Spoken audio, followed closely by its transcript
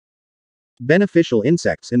Beneficial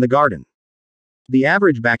insects in the garden. The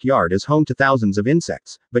average backyard is home to thousands of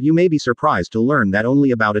insects, but you may be surprised to learn that only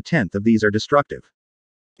about a tenth of these are destructive.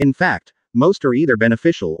 In fact, most are either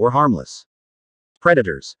beneficial or harmless.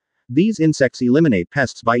 Predators. These insects eliminate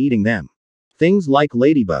pests by eating them. Things like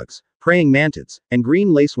ladybugs, praying mantids, and green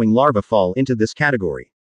lacewing larvae fall into this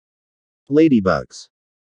category. Ladybugs.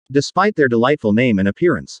 Despite their delightful name and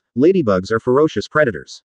appearance, ladybugs are ferocious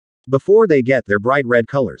predators. Before they get their bright red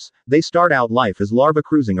colors, they start out life as larvae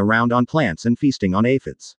cruising around on plants and feasting on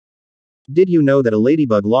aphids. Did you know that a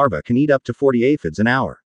ladybug larva can eat up to 40 aphids an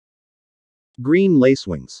hour? Green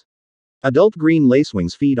lacewings. Adult green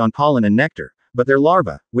lacewings feed on pollen and nectar, but their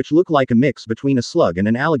larvae, which look like a mix between a slug and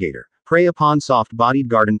an alligator, prey upon soft-bodied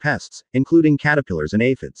garden pests, including caterpillars and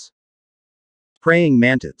aphids. Praying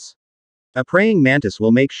mantids. A praying mantis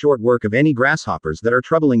will make short work of any grasshoppers that are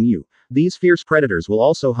troubling you. These fierce predators will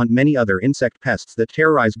also hunt many other insect pests that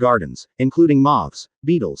terrorize gardens, including moths,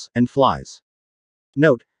 beetles, and flies.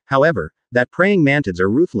 Note, however, that praying mantids are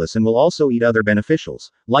ruthless and will also eat other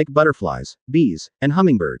beneficials, like butterflies, bees, and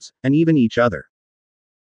hummingbirds, and even each other.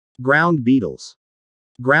 Ground beetles.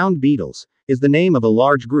 Ground beetles is the name of a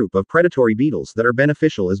large group of predatory beetles that are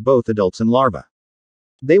beneficial as both adults and larvae.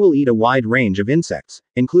 They will eat a wide range of insects,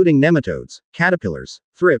 including nematodes, caterpillars,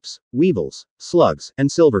 thrips, weevils, slugs, and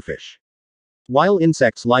silverfish. While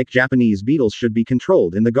insects like Japanese beetles should be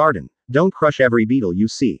controlled in the garden, don't crush every beetle you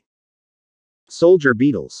see. Soldier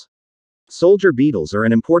beetles. Soldier beetles are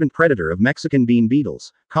an important predator of Mexican bean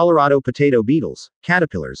beetles, Colorado potato beetles,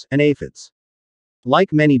 caterpillars, and aphids.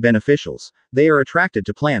 Like many beneficials, they are attracted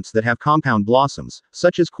to plants that have compound blossoms,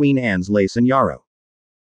 such as Queen Anne's lace and yarrow.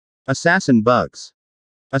 Assassin bugs.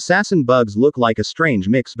 Assassin bugs look like a strange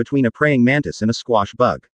mix between a praying mantis and a squash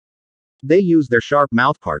bug. They use their sharp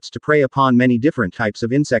mouthparts to prey upon many different types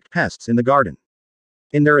of insect pests in the garden.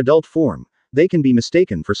 In their adult form, they can be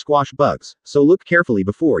mistaken for squash bugs, so look carefully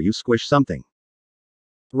before you squish something.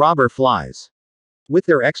 Robber flies. With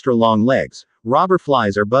their extra long legs, robber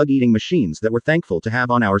flies are bug-eating machines that we're thankful to have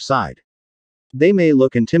on our side. They may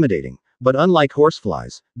look intimidating, but unlike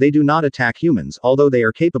horseflies, they do not attack humans, although they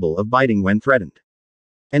are capable of biting when threatened.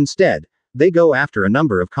 Instead, they go after a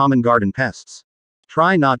number of common garden pests.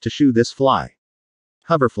 Try not to shoo this fly.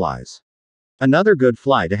 Hoverflies. Another good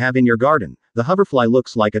fly to have in your garden, the hoverfly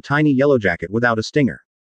looks like a tiny yellowjacket without a stinger.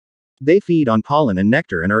 They feed on pollen and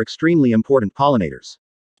nectar and are extremely important pollinators.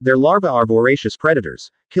 Their larvae are voracious predators,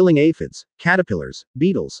 killing aphids, caterpillars,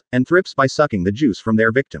 beetles, and thrips by sucking the juice from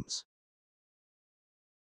their victims.